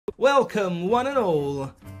Welcome, one and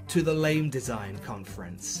all, to the Lame Design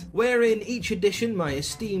Conference, where in each edition my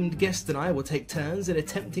esteemed guest and I will take turns in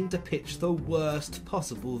attempting to pitch the worst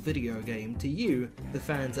possible video game to you, the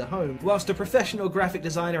fans at home, whilst a professional graphic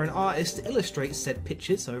designer and artist illustrates said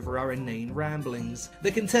pitches over our inane ramblings.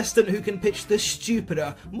 The contestant who can pitch the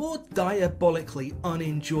stupider, more diabolically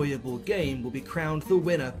unenjoyable game will be crowned the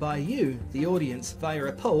winner by you, the audience, via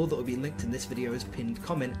a poll that will be linked in this video's pinned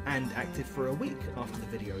comment and active for a week after the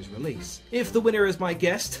video's release. If the winner is my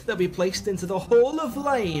guest, they'll be placed into the Hall of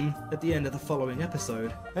Lame at the end of the following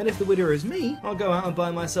episode. And if the winner is me, I'll go out and buy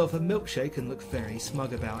myself a milkshake and look very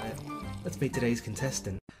smug about it. Let's meet today's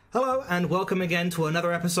contestant. Hello and welcome again to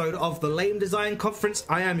another episode of the Lame Design Conference.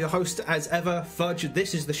 I am your host as ever, Fudj.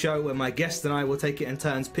 This is the show where my guest and I will take it in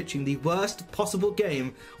turns pitching the worst possible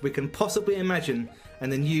game we can possibly imagine,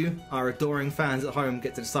 and then you, our adoring fans at home,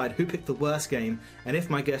 get to decide who picked the worst game and if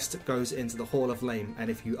my guest goes into the Hall of Lame, and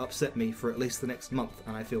if you upset me for at least the next month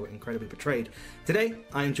and I feel incredibly betrayed. Today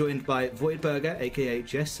I am joined by VoidBurger, aka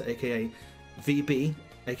Jess, aka VB,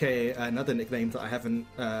 aka another nickname that I haven't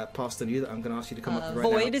passed on you that I'm going to ask you to come up with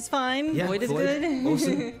right now. Void is fine. Yeah, Void is good.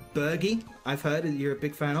 Awesome. Bergie, I've heard you're a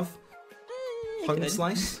big fan of. Home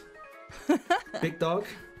Slice. Big Dog.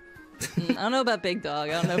 I don't know about Big Dog.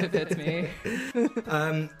 I don't know if it fits me.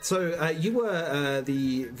 You were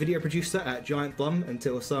the video producer at Giant Blum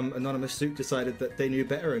until some anonymous suit decided that they knew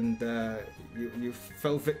better, and you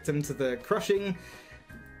fell victim to the crushing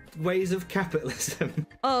ways of capitalism.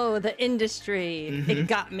 Oh, the industry. It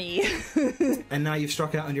got me. And now you've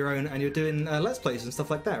struck out on your own and you're doing Let's Plays and stuff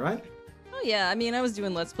like that, right? Oh, yeah. I mean, I was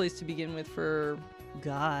doing Let's Plays to begin with for,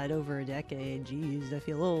 God, over a decade. Jeez, I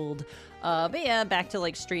feel old. But yeah, back to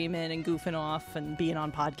like streaming and goofing off and being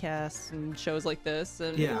on podcasts and shows like this.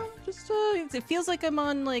 And yeah, you know, just it feels like I'm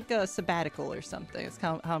on like a sabbatical or something. It's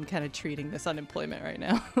how I'm kind of treating this unemployment right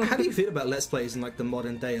now. How do you feel about Let's Plays in like the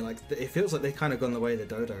modern day? Like, it feels like they've kind of gone the way of the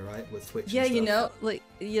dodo, right? With Twitch. Yeah, and stuff. you know, like,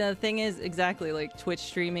 yeah, the thing is, exactly, like Twitch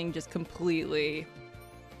streaming just completely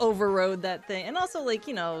overrode that thing. And also, like,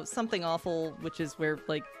 you know, Something Awful, which is where,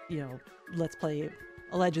 like, you know, Let's Play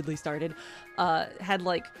allegedly started, had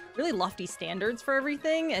like really lofty standards for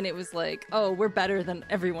everything, and it was like, oh, we're better than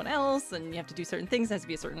everyone else, and you have to do certain things, it has to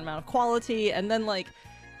be a certain amount of quality. And then like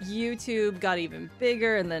YouTube got even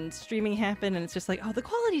bigger, and then streaming happened, and it's just like, oh, the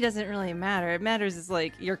quality doesn't really matter. It matters is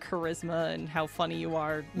like your charisma and how funny you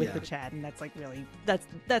are with the chat, and that's like really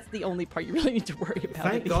that's the only part you really need to worry about.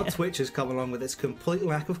 Thank God Twitch has come along with its complete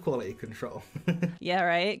lack of quality control. Yeah,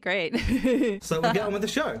 right, great. So we'll get on with the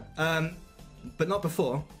show. But not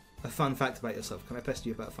before a fun fact about yourself. Can I pester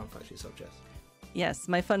you about a fun fact about yourself, Jess? Yes,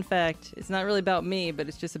 my fun fact, it's not really about me, but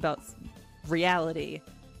it's just about reality.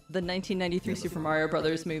 The 1993 Super Mario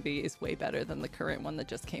Brothers movie is way better than the current one that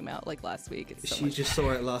just came out like last week. It's so she just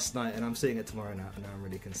saw it last night, and I'm seeing it tomorrow now, and I'm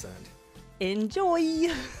really concerned. Enjoy!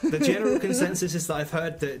 The general consensus is that I've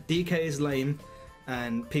heard that DK is lame,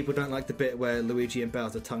 and people don't like the bit where Luigi and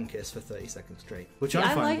Bowser tongue kiss for 30 seconds straight, which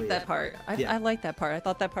I find like weird. that part. I like that part. I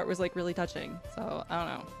thought that part was like really touching. So I don't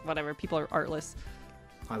know. Whatever. People are artless.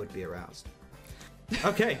 I would be aroused.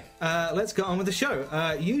 Okay, let's get on with the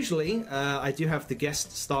show. Usually, I do have the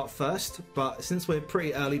guest start first, but since we're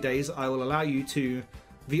pretty early days, I will allow you to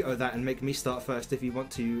veto that and make me start first if you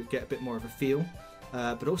want to get a bit more of a feel.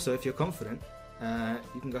 But also, if you're confident,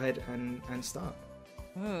 you can go ahead and start.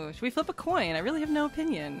 Oh, should we flip a coin? I really have no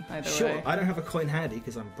opinion either way. Sure, I don't have a coin handy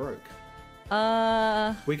because I'm broke.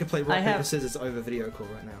 We could play rock, paper, scissors over video call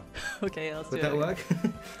right now. Okay, let's do it. Would that work?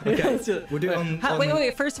 Okay, we'll do it on...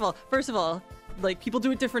 Wait, first of all, like, people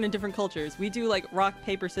do it different in different cultures. We do, like, rock,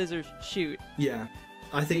 paper, scissors, shoot. Yeah.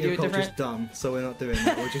 I think your culture's dumb, so we're not doing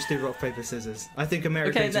that. We'll just do rock, paper, scissors. I think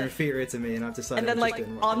Americans are inferior to me, and I've decided to just do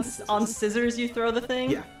rock, on scissors you throw the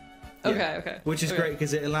thing? Yeah. Yeah. Okay. Which is great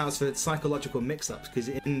because it allows for psychological mix-ups, because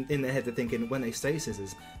in their head they're thinking when they say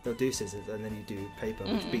scissors, they'll do scissors, and then you do paper,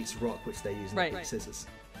 which beats rock, which they use and beat scissors.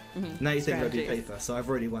 Now you think they'll do paper, so I've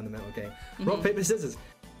already won the mental game. Rock, paper, scissors.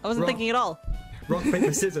 I wasn't thinking at all. Rock,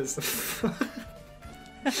 paper, scissors.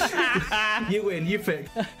 You win, you pick.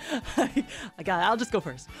 I got it. I'll just go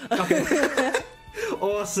first. Okay.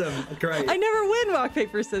 Awesome, great. I never win rock,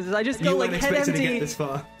 paper, scissors. I just go like head empty. To get this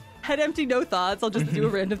far. Head empty, no thoughts. I'll just do a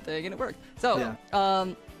random thing, and it worked. So,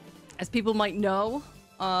 as people might know,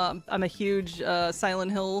 I'm a huge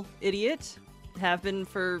Silent Hill idiot. Have been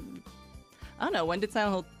for, I don't know, when did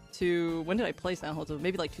I play Silent Hill 2?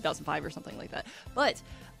 Maybe like 2005 or something like that. But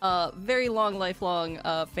very lifelong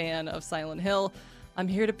fan of Silent Hill. I'm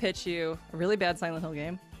here to pitch you a really bad Silent Hill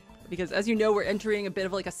game. Because as you know, we're entering a bit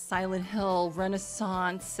of like a Silent Hill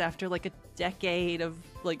renaissance after like a decade of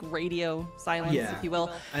like radio silence, if you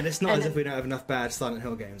will. And it's not as if we don't have enough bad Silent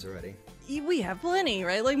Hill games already. We have plenty,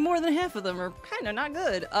 right? Like more than half of them are kind of not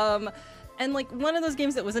good. And like one of those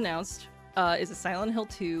games that was announced is a Silent Hill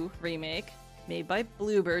 2 remake made by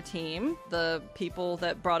VoidBurger team, the people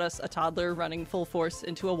that brought us a toddler running full force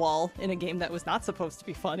into a wall in a game that was not supposed to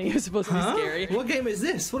be funny. It was supposed to be scary. What game is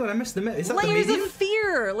this? What did I miss? Is that Layers the of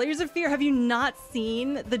Fear! Layers of Fear. Have you not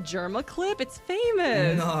seen the Germa clip? It's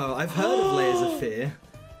famous. No, I've heard of Layers of Fear.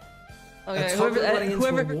 Okay,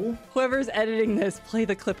 whoever's editing this, play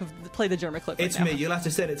the Germa clip. It's right me. now. You'll have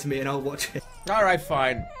to send it to me and I'll watch it. All right,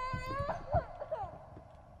 fine.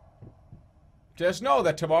 Just know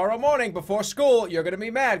that tomorrow morning before school, you're gonna be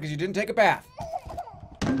mad because you didn't take a bath.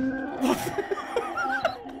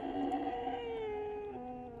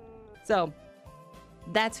 So,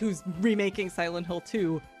 that's who's remaking Silent Hill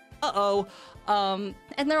 2. And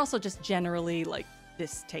they're also just generally, like,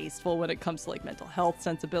 distasteful when it comes to, like, mental health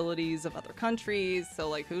sensibilities of other countries. So,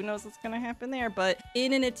 like, who knows what's gonna happen there? But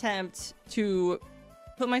in an attempt to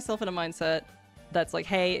put myself in a mindset that's like,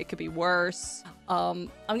 hey, it could be worse, I'm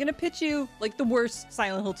gonna pitch you, like, the worst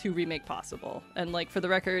Silent Hill 2 remake possible. And, like, for the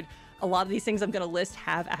record, a lot of these things I'm gonna list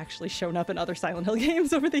have actually shown up in other Silent Hill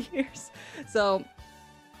games over the years. So,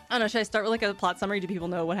 I don't know, should I start with, like, a plot summary? Do people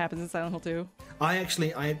know what happens in Silent Hill 2?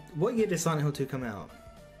 What year did Silent Hill 2 come out?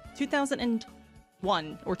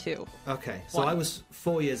 2001 or 2. Okay, so I was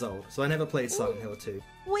 4 years old, so I never played Silent Hill 2.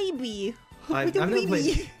 Baby. I've never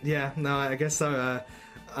played... Yeah, no, I guess so.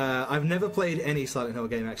 I've never played any Silent Hill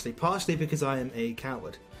game, actually, partially because I am a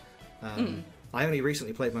coward. I only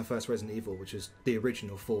recently played my first Resident Evil, which is the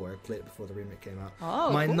original 4. I played it before the remake came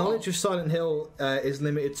out. My knowledge of Silent Hill is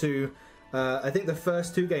limited to... I think the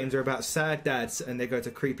first 2 games are about sad dads, and they go to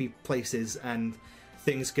creepy places, and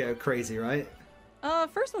things go crazy, right?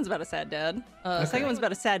 First one's about a sad dad. Second one's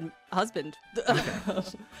about a sad husband. Okay.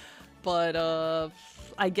 But,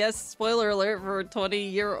 I guess, spoiler alert for a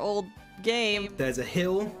 20-year-old game. There's a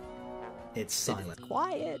hill. It's silent. It's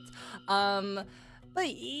quiet.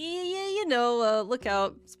 But you know, look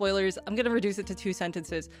out. Spoilers. I'm gonna reduce it to 2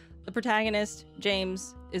 sentences. The protagonist,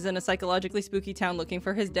 James, is in a psychologically spooky town looking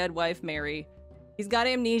for his dead wife, Mary. He's got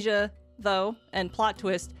amnesia, though, and plot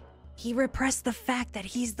twist, he repressed the fact that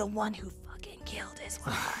he's the one who fucking killed his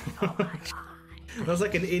wife. Oh my god. That was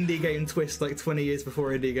like an indie game twist, like 20 years before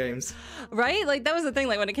indie games. Right? Like, that was the thing,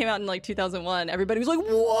 like, when it came out in, like, 2001, everybody was like,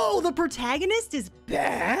 whoa, the protagonist is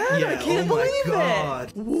bad? Yeah, I can't believe God.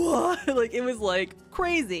 it. What? Like, it was, like,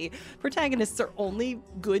 crazy. Protagonists are only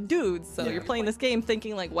good dudes, so you're playing this game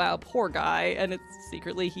thinking, like, wow, poor guy, and it's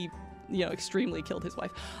secretly he, you know, extremely killed his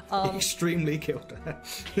wife. Extremely killed her.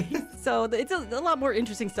 So it's a lot more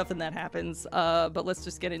interesting stuff than that happens, but let's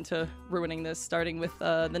just get into ruining this, starting with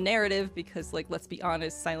the narrative, because, like, let's be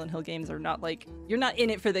honest, Silent Hill games are not, like, you're not in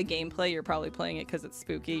it for the gameplay, you're probably playing it because it's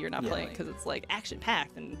spooky, you're not playing it because it's, like,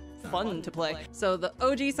 action-packed and fun to play. So the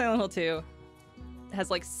OG Silent Hill 2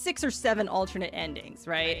 has, like, 6 or 7 alternate endings,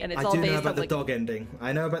 right? And it's all based on, I do know about the like, dog ending.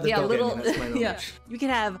 I know about the dog ending, that's my knowledge. You can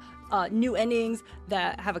have new endings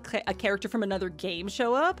that have a character from another game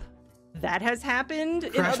show up. That has happened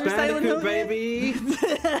in other Silent Hill baby.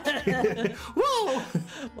 Whoa!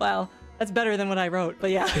 Wow, that's better than what I wrote,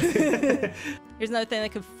 but yeah. Here's another thing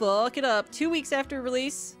that could fuck it up. 2 weeks after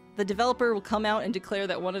release, the developer will come out and declare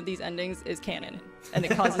that one of these endings is canon. And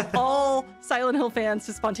it causes all Silent Hill fans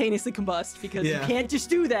to spontaneously combust, because you can't just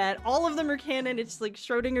do that. All of them are canon. It's like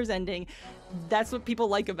Schrodinger's ending. That's what people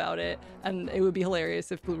like about it. And it would be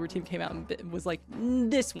hilarious if VoidBurger team came out and was like,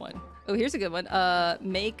 this one. Oh, here's a good one.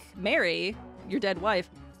 Make Mary, your dead wife,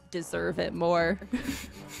 deserve it more.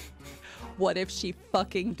 What if she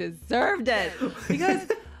fucking deserved it? Because...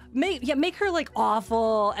 Make her, like,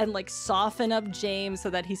 awful and, like, soften up James so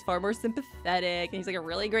that he's far more sympathetic, and he's, like, a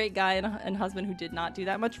really great guy and husband who did not do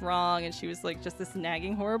that much wrong, and she was, like, just this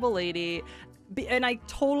nagging, horrible lady. And I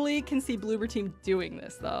totally can see VoidBurger team doing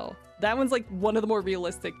this, though. That one's, like, one of the more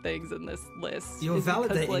realistic things in this list. You're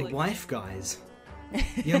validating, like, wife guys.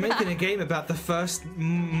 You're making a game about the first,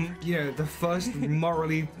 the first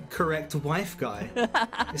morally correct wife guy.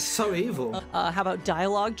 It's so evil. How about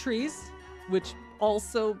dialogue trees, which...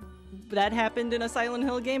 Also, that happened in a Silent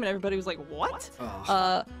Hill game, and everybody was like, what?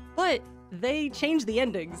 But they changed the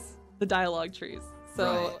endings, the dialogue trees.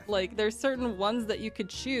 So, like, there's certain ones that you could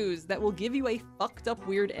choose that will give you a fucked up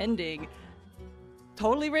weird ending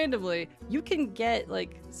totally randomly. You can get,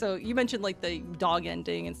 like, so you mentioned, like, the dog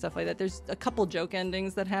ending and stuff like that. There's a couple joke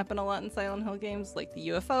endings that happen a lot in Silent Hill games, like the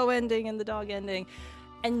UFO ending and the dog ending.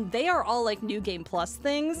 And they are all, like, New Game Plus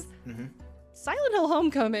things. Silent Hill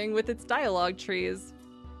Homecoming, with its dialogue trees,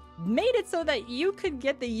 made it so that you could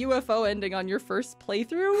get the UFO ending on your first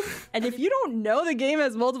playthrough. And if you don't know the game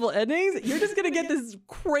has multiple endings, you're just gonna get this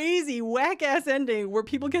crazy whack-ass ending where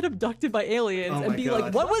people get abducted by aliens and be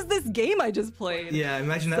like, what was this game I just played? Yeah,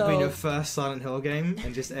 imagine that being your first Silent Hill game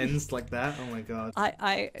and just ends like that. Oh my god.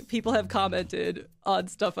 People have commented on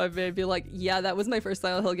stuff I've made, be like, yeah, that was my first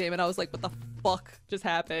Silent Hill game, and I was like, what the fuck just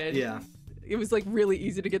happened? Yeah. It was like really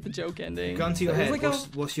easy to get the joke ending. Gun to your head, like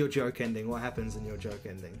what's your joke ending? What happens in your joke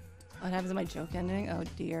ending? What happens in my joke ending? Oh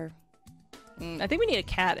dear. I think we need a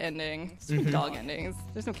cat ending. There's no dog endings.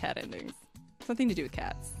 There's no cat endings. Something to do with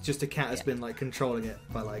cats. Just a cat has been like controlling it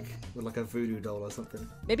by with like a voodoo doll or something.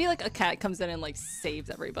 Maybe like a cat comes in and like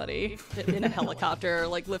saves everybody in a helicopter,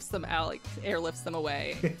 like lifts them out, like airlifts them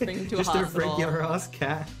away, brings them to a hospital. Just a regular ass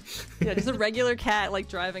cat. Yeah, just a regular cat like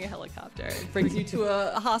driving a helicopter. It brings you to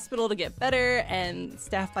a hospital to get better, and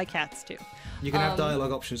staffed by cats too. You can have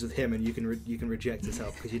dialogue options with him, and you can reject his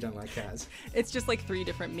help because you don't like cats. It's just like 3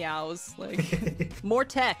 different meows, like more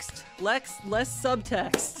text, less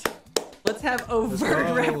subtext. Let's have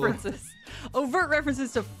overt references. Overt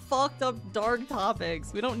references to fucked up dark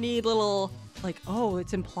topics. We don't need little like, oh,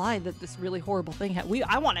 it's implied that this really horrible thing happened.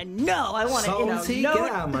 I want to know. I want to, get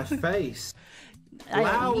out of my face.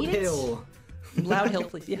 Loud Hill. Loud Hill,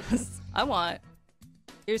 please. Yes.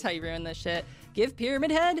 Here's how you ruin this shit. Give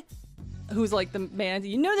Pyramid Head, who's like the man.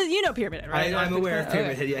 You know Pyramid Head, right? I'm aware of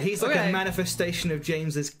Pyramid Head. Yeah, he's like a manifestation of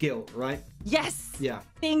James's guilt, right? Yes. Yeah.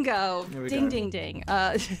 Bingo. Ding, ding, ding.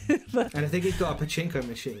 And I think he's got a pachinko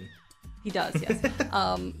machine. He does, yes.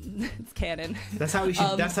 It's canon. That's how he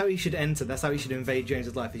should. That's how he should enter. That's how he should invade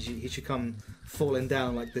James's life. He should come falling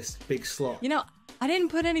down like this big slot. You know, I didn't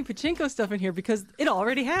put any pachinko stuff in here because it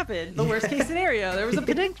already happened. The worst case scenario. There was a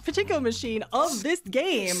pachinko machine of this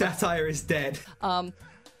game. Satire is dead.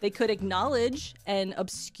 They could acknowledge an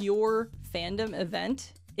obscure fandom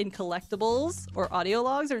event in collectibles or audio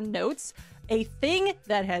logs or notes, a thing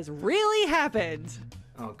that has really happened.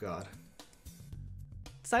 Oh god.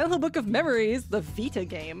 Silent Hill Book of Memories, the Vita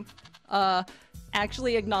game,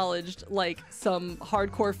 actually acknowledged like some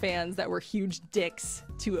hardcore fans that were huge dicks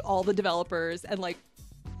to all the developers and like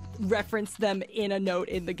referenced them in a note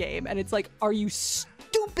in the game. And it's like, are you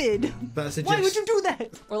stupid? Why would you do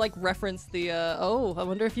that? Or like reference the, oh, I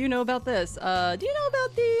wonder if you know about this. Do you know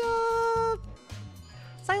about the,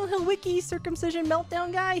 Silent Hill Wiki circumcision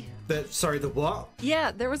meltdown guy? The what?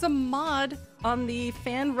 Yeah, there was a mod on the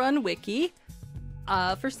fan-run wiki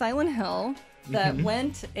for Silent Hill that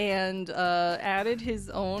went and added his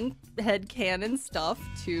own headcanon stuff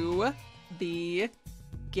to the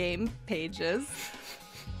game pages.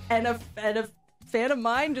 And a fan of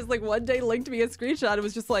mine just like one day linked me a screenshot. It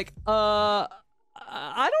was just like,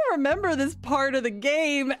 I don't remember this part of the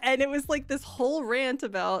game. And it was like this whole rant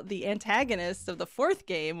about the antagonist of the 4th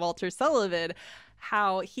game, Walter Sullivan,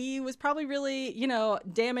 how he was probably really,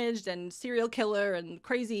 damaged and serial killer and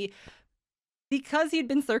crazy because he'd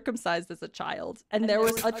been circumcised as a child. And there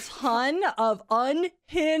was a ton of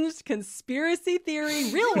unhinged conspiracy theory,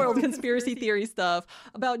 real world conspiracy theory stuff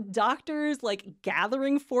about doctors like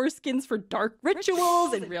gathering foreskins for dark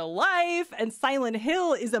rituals in real life. And Silent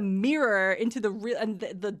Hill is a mirror into the real, and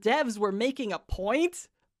the devs were making a point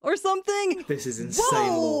or something. This is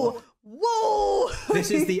insane lore. Whoa! This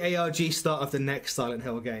is the ARG start of the next Silent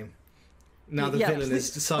Hill game. Now the villain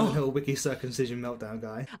is Silent Hill Wiki circumcision meltdown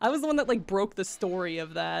guy. I was the one that like broke the story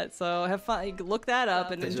of that, so have fun, look that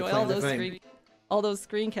up and enjoy all those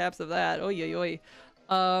screen caps of that. Oh yeah.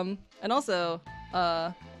 And also,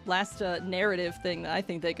 last narrative thing that I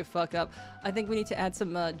think they could fuck up. I think we need to add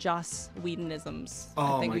some Joss Whedonisms.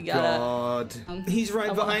 Oh I think my we gotta, god. He's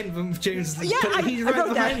right behind them, James. Yeah, he's right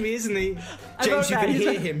behind me, isn't he? James, you can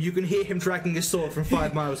hear him. You can hear him dragging his sword from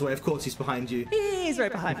 5 miles away. Of course he's behind you. He's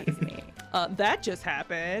right behind me, isn't he? That just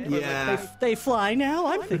happened. Yeah. Like, they fly now?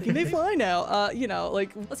 I'm thinking they fly now.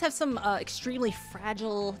 Let's have some extremely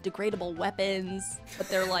fragile, degradable weapons, but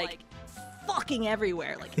they're like fucking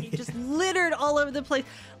everywhere. Like, it just littered all over the place.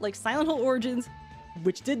 Like Silent Hill Origins,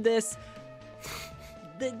 which did this.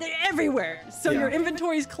 They're everywhere. So your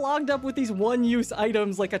inventory's clogged up with these one-use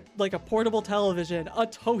items like a portable television, a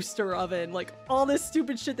toaster oven, like all this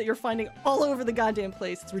stupid shit that you're finding all over the goddamn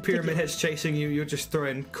place. It's ridiculous. Pyramid Head's chasing you. You're just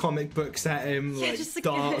throwing comic books at him, just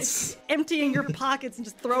darts. Emptying your pockets and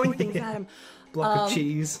just throwing things at him. Block of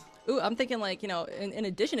cheese. Ooh, I'm thinking in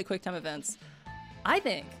addition to QuickTime events, I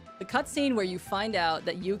think the cutscene where you find out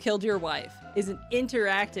that you killed your wife is an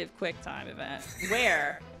interactive QuickTime event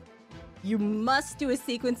where you must do a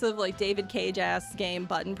sequence of like David Cage-ass game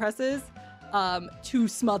button presses to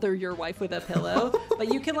smother your wife with a pillow,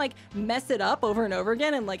 but you can like mess it up over and over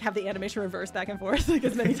again and like have the animation reverse back and forth like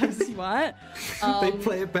as many times as you want. They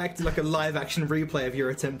play it back to like a live action replay of your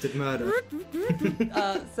attempted murder.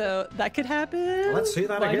 So that could happen. Let's see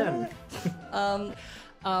that Why again.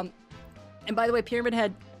 not? And by the way, Pyramid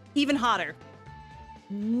Head, even hotter.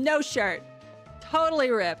 No shirt. Totally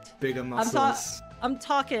ripped. Bigger muscles. I'm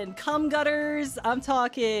talking cum gutters. I'm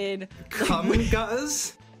talking... Cum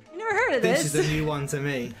gutters? You never heard of This this? is a new one to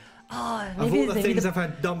me. Oh, Of all the things I've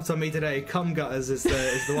had dumped on me today, cum gutters is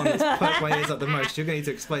the one that's perked my ears up the most. You're going to need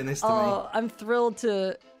to explain this to me. Oh, I'm thrilled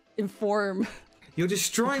to inform... You're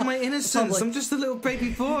destroying my innocence. Public. I'm just a little baby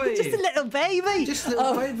boy. Just a little baby. Just a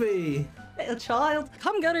little baby. Little child.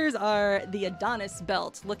 Cum gutters are the Adonis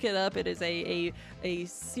belt. Look it up. It is a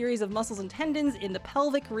series of muscles and tendons in the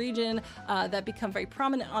pelvic region that become very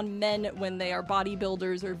prominent on men when they are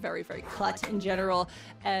bodybuilders or very, very cut in general.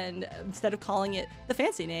 And instead of calling it the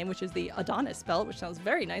fancy name, which is the Adonis belt, which sounds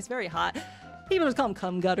very nice, very hot, people just call them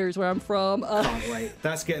cum gutters where I'm from. Can't wait.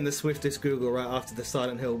 That's getting the swiftest Google right after the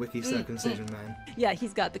Silent Hill wiki circumcision, man. Yeah,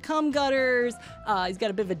 he's got the cum gutters. He's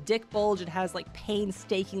got a bit of a dick bulge. It has like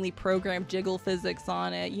painstakingly programmed jiggle physics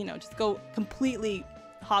on it. You know, just go completely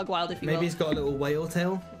hog wild if you will. Maybe he's got a little whale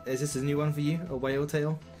tail. Is this a new one for you? A whale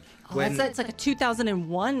tail? Oh, that's like a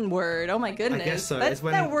 2001 word. Oh my goodness. I guess so. That, It's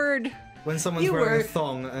when- that word. When someone's You wearing were- a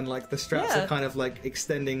thong and like the straps Yeah. are kind of like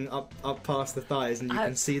extending up past the thighs and you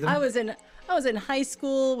can see them. I was in high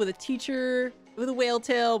school with a teacher with a whale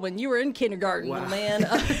tail when you were in kindergarten, Wow. man.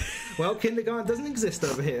 Well, kindergarten doesn't exist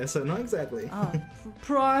over here, so not exactly.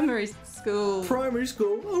 Primary school. Primary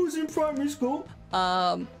school. I was in primary school.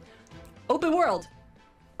 Open world.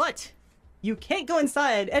 But you can't go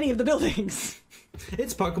inside any of the buildings.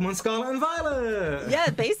 It's Pokemon Scarlet and Violet. Yeah,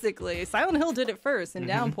 basically. Silent Hill did it first in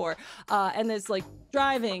Downpour. And there's like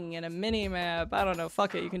driving and a mini map. I don't know.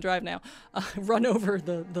 Fuck it. You can drive now. Run over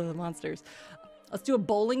the monsters. Let's do a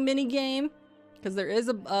bowling mini game. Because there is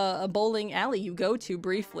a bowling alley you go to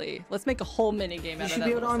briefly. Let's make a whole mini game You out of should that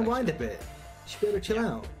be able to little unwind a bit. You should be able to chill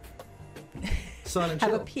out. Silent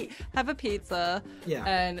section. chill. Have a pizza. Yeah.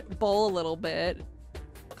 And bowl a little bit.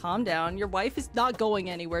 Calm down. Your wife is not going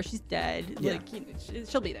anywhere. She's dead. Yeah. Like, you know,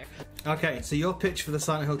 she'll be there. Okay, so your pitch for the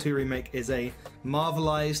Silent Hill 2 remake is a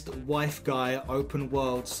Marvelized wife guy open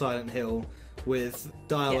world Silent Hill with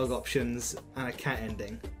dialogue Yes. options and a cat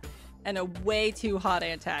ending. And a way too hot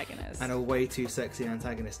antagonist. And a way too sexy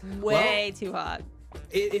antagonist. Way too hot.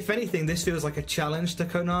 If anything, this feels like a challenge to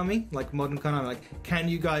Konami, like modern Konami. Like, can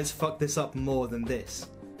you guys fuck this up more than this?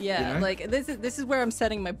 Yeah, You know? like this is where I'm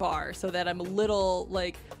setting my bar so that I'm a little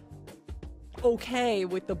like okay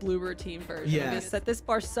with the Bloober Team version. Yeah. I'm gonna set this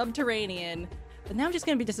bar subterranean, but now I'm just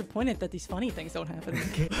gonna be disappointed that these funny things don't happen.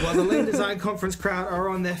 Well, the Lane Design Conference crowd are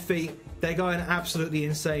on their feet. They're going absolutely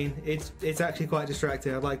insane. It's actually quite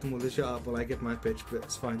distracting. I'd like them all to shut up while I give my pitch, but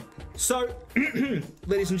it's fine. So,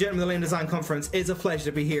 ladies and gentlemen, the Lane Design Conference, it's a pleasure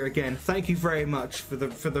to be here again. Thank you very much for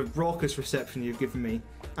the raucous reception you've given me,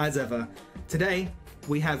 as ever. Today,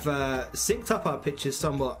 we have synced up our pitches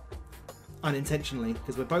somewhat unintentionally,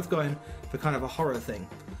 because we're both going for kind of a horror thing.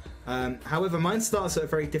 However, mine starts at a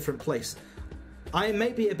very different place. I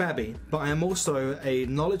may be a babby, but I am also a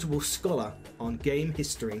knowledgeable scholar on game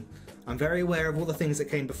history. I'm very aware of all the things that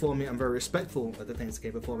came before me. I'm very respectful of the things that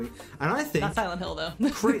came before me. And I think... Not Silent Hill, though.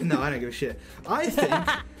 No, I don't give a shit. I think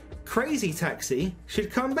Crazy Taxi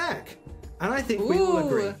should come back. And I think we all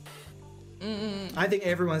agree. I think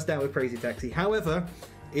everyone's down with Crazy Taxi. However,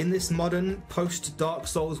 in this modern post-Dark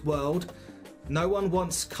Souls world, no one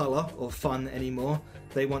wants colour or fun anymore.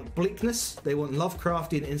 They want bleakness, they want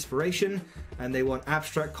Lovecraftian inspiration, and they want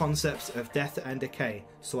abstract concepts of death and decay.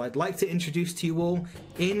 So I'd like to introduce to you all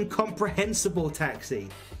Incomprehensible Taxi.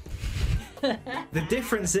 The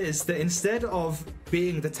difference is that instead of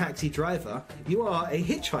being the taxi driver, you are a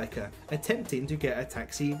hitchhiker attempting to get a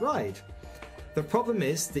taxi ride. The problem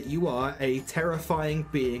is that you are a terrifying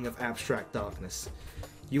being of abstract darkness.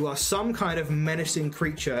 You are some kind of menacing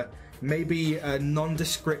creature, maybe a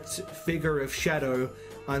nondescript figure of shadow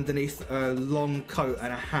underneath a long coat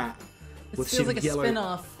and a hat with This feels some like a yellow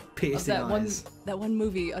spin-off of piercing that eyes. one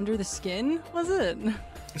movie, Under the Skin, was it?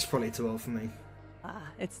 It's probably too old for me.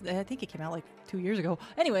 I think it came out like 2 years ago.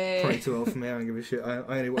 Anyway. Probably too old for me. I don't give a shit. I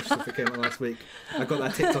only watched stuff that came out last week. I got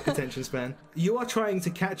that TikTok attention span. You are trying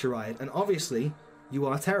to catch a ride, and obviously, you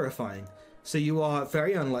are terrifying. So you are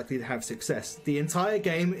very unlikely to have success. The entire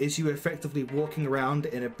game is you effectively walking around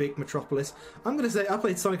in a big metropolis. I'm going to say, I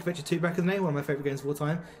played Sonic Adventure 2 back in the day, one of my favourite games of all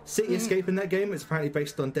time. City Escape in that game is apparently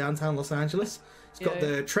based on downtown Los Angeles. It's got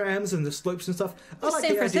the trams and the slopes and stuff. I like San the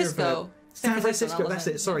idea of Francisco. San Francisco, I'll that's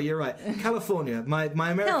listen. it. Sorry, you're right. California. My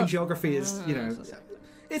American geography is, you know,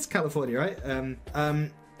 it's California, right?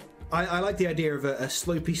 I like the idea of a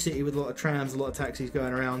slopey city with a lot of trams, a lot of taxis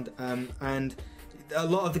going around, and a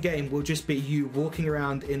lot of the game will just be you walking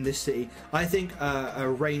around in this city. I think a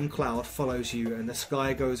rain cloud follows you and the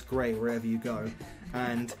sky goes grey wherever you go,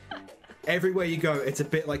 and everywhere you go, it's a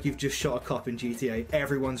bit like you've just shot a cop in GTA.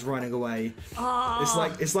 Everyone's running away.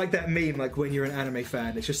 It's like that meme, like when you're an anime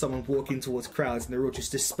fan, it's just someone walking towards crowds and they're all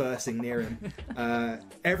just dispersing near him.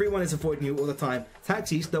 Everyone is avoiding you all the time.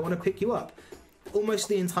 Taxis don't want to pick you up. Almost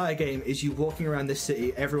the entire game is you walking around this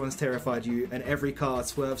city, everyone's terrified of you, and every car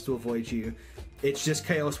swerves to avoid you. It's just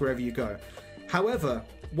chaos wherever you go. However,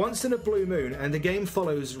 once in a blue moon, and the game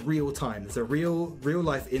follows real time. There's a real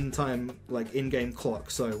life in time, like in-game clock.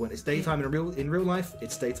 So when it's daytime in real life,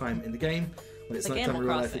 it's daytime in the game. When it's like nighttime in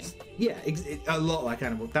real Animal life, it's a lot like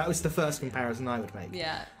Animal. That was the first comparison I would make.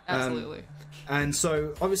 Yeah, absolutely. And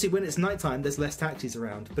so obviously when it's nighttime, there's less taxis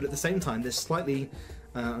around, but at the same time, there's slightly,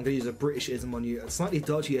 I'm going to use a Britishism on you, slightly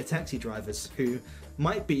dodgier taxi drivers who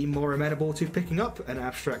might be more amenable to picking up an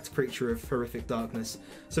abstract creature of horrific darkness.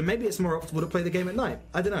 So maybe it's more optimal to play the game at night.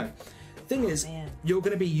 I don't know. Thing is, you're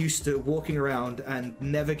going to be used to walking around and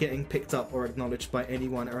never getting picked up or acknowledged by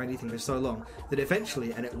anyone or anything for so long that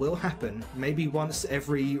eventually, and it will happen, maybe once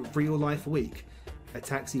every real life week, a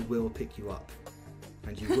taxi will pick you up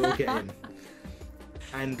and you will get in.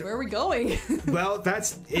 And where are we going? well,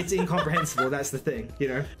 it's incomprehensible. That's the thing, you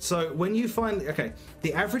know. So when you find, okay,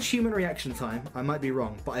 the average human reaction time, I might be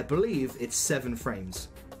wrong, but I believe it's 7 frames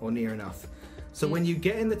or near enough. So when you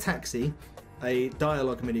get in the taxi, a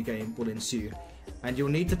dialogue minigame will ensue, and you'll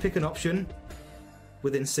need to pick an option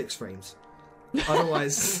within 6 frames.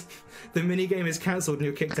 Otherwise, the minigame is cancelled and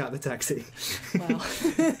you're kicked out of the taxi.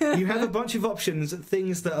 Wow. You have a bunch of options,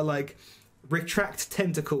 things that are like retract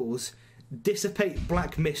tentacles, dissipate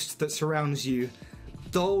black mist that surrounds you,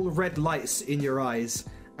 dull red lights in your eyes,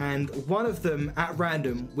 and one of them at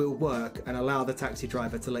random will work and allow the taxi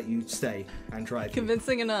driver to let you stay and drive.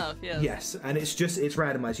 Convincing enough, yes. Yes, and it's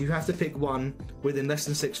randomized. You have to pick one within less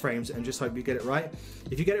than 6 frames and just hope you get it right.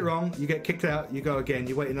 If you get it wrong, you get kicked out, you go again,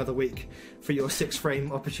 you wait another week for your 6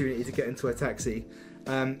 frame opportunity to get into a taxi.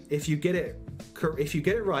 If you get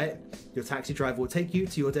it right, your taxi driver will take you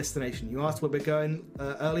to your destination. You asked where we're going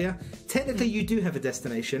earlier. Technically, you do have a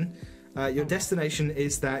destination. Your destination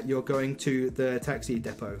is that you're going to the taxi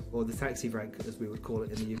depot, or the taxi rank, as we would call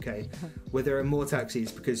it in the UK, where there are more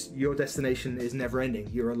taxis, because your destination is never ending.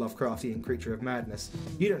 You're a Lovecraftian creature of madness.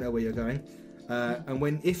 You don't know where you're going.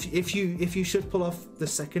 And if you should pull off the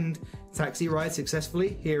second taxi ride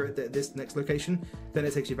successfully here at this next location, then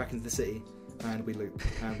it takes you back into the city, and we loop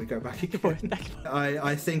and we go back again.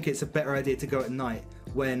 I think it's a better idea to go at night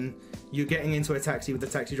when you're getting into a taxi with a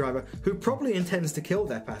taxi driver who probably intends to kill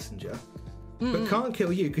their passenger, but can't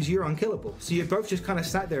kill you because you're unkillable. So you're both just kind of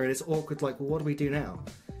sat there and it's awkward, like, well, what do we do now?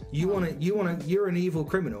 You're an evil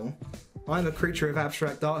criminal. I'm a creature of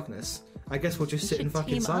abstract darkness. I guess we'll just sit in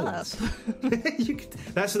fucking silence.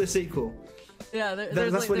 That's for the sequel. Yeah,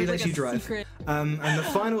 that's when he lets you drive. And the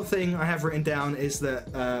final thing I have written down is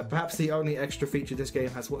that perhaps the only extra feature this game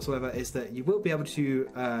has whatsoever is that you will be able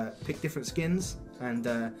to pick different skins and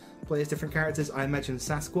play as different characters. I imagine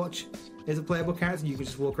Sasquatch is a playable character. You can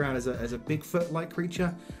just walk around as a Bigfoot-like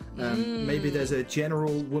creature. Maybe there's a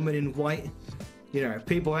general woman in white. You know,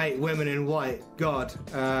 people hate women in white. God.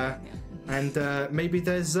 And maybe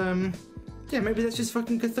there's just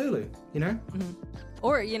fucking Cthulhu. You know.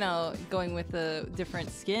 Or, you know, going with the different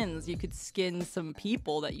skins, you could skin some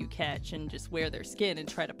people that you catch and just wear their skin and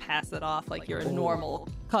try to pass it off like you're a normal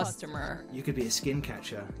customer. You could be a skin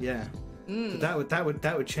catcher, yeah. But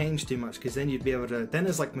that would change too much, because then you'd be able to. Then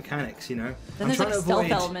there's like mechanics, you know. Then there's like a stealth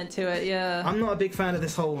element to it, yeah. I'm not a big fan of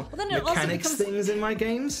this whole mechanics things in my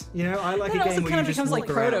games. You know, I like a game where you just walk around. It becomes like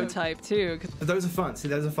prototype too. Those are fun. See,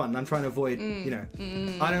 those are fun. I'm trying to avoid. You know,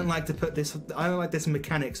 I don't like to put this. I don't like this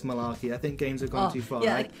mechanics malarkey. I think games have gone too far.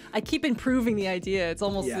 Yeah, right? I keep improving the idea. It's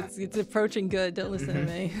almost it's approaching good. Don't listen to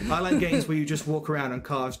me. I like games where you just walk around and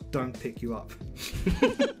cars don't pick you up.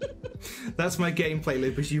 That's my gameplay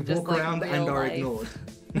loop, is you walk around and are ignored.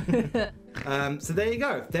 So there you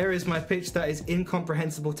go. There is my pitch. That is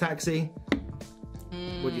Incomprehensible Taxi.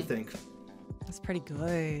 What do you think? That's pretty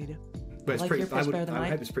good. But it's pretty. I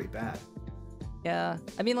hope it's pretty bad. Yeah,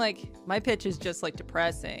 I mean, like, my pitch is just like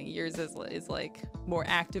depressing. Yours is like more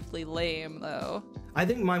actively lame, though. I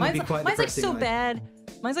think mine would be quite depressing. Mine's like so bad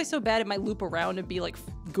Mine's like so bad it might loop around and be like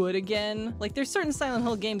good again. Like there's certain Silent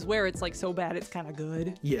Hill games where it's like so bad it's kind of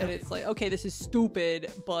good. Yeah. And it's like, okay, this is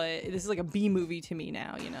stupid, but this is like a B movie to me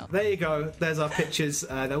now, you know? There you go. There's our pictures.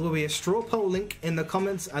 There will be a straw poll link in the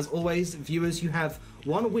comments. As always, viewers, you have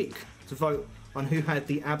 1 week to vote on who had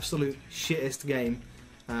the absolute shittest game.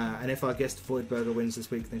 And if our guest VoidBurger wins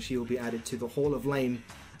this week, then she will be added to the Hall of Lame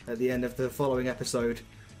at the end of the following episode.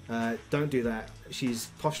 Don't do that. She's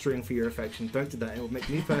posturing for your affection. Don't do that. It will make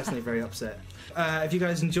me personally very upset. If you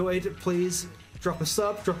guys enjoyed, please drop a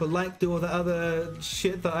sub, drop a like, do all the other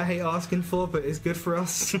shit that I hate asking for, but is good for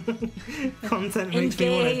us. Content makes me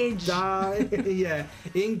want to die. Yeah,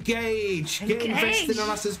 engage. Get invested on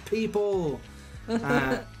us as people.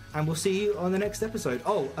 And we'll see you on the next episode.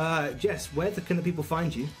 Oh, Jess, where can the people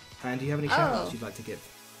find you? And do you have any shout-outs you'd like to give?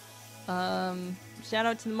 Shout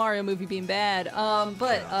out to the Mario movie being bad.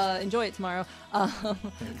 But enjoy it tomorrow. But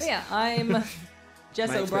yeah, I'm Jess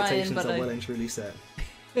My O'Brien. expectations But are well and truly set.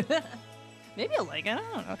 maybe I'll like it. I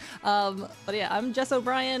don't know. But yeah, I'm Jess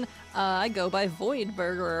O'Brien. I go by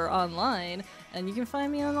VoidBurger online, and you can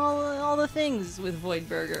find me on all the things with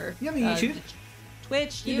VoidBurger. You have a YouTube?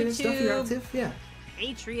 Twitch, You're doing stuff, you're YouTube, active, yeah.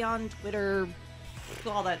 Patreon, Twitter,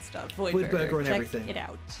 all that stuff. VoidBurger and Check everything. it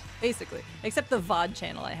out, basically. Except the VOD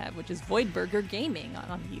channel I have, which is VoidBurger Gaming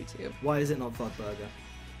on YouTube. Why is it not VoidBurger?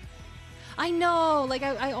 I know, like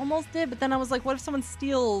I almost did, but then I was like, what if someone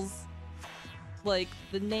steals, like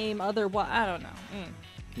the name otherwise? I don't know.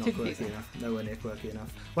 Not quirky enough. Nowhere near quirky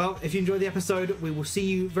enough. Well, if you enjoyed the episode, we will see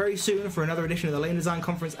you very soon for another edition of the Lane Design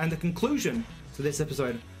Conference and the conclusion to this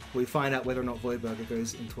episode. We find out whether or not VoidBurger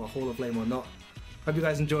goes into a Hall of Lame or not. Hope you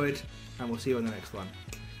guys enjoyed, and we'll see you on the next one.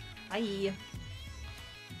 Bye.